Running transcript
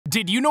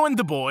Did you know in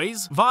The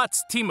Boys,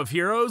 Vought's team of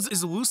heroes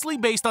is loosely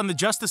based on the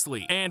Justice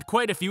League, and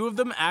quite a few of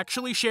them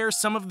actually share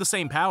some of the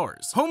same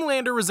powers.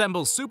 Homelander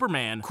resembles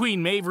Superman,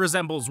 Queen Maeve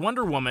resembles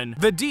Wonder Woman,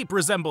 The Deep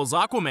resembles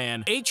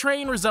Aquaman,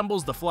 A-Train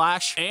resembles The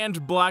Flash,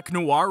 and Black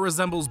Noir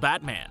resembles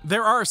Batman.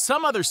 There are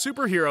some other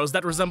superheroes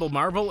that resemble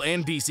Marvel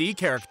and DC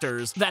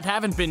characters that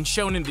haven't been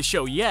shown in the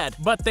show yet,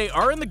 but they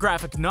are in the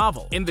graphic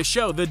novel. In the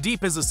show, The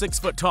Deep is a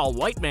 6-foot-tall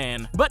white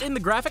man, but in the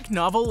graphic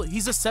novel,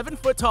 he's a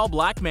 7-foot-tall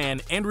black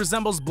man and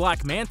resembles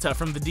Black Manta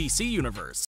from the DC universe.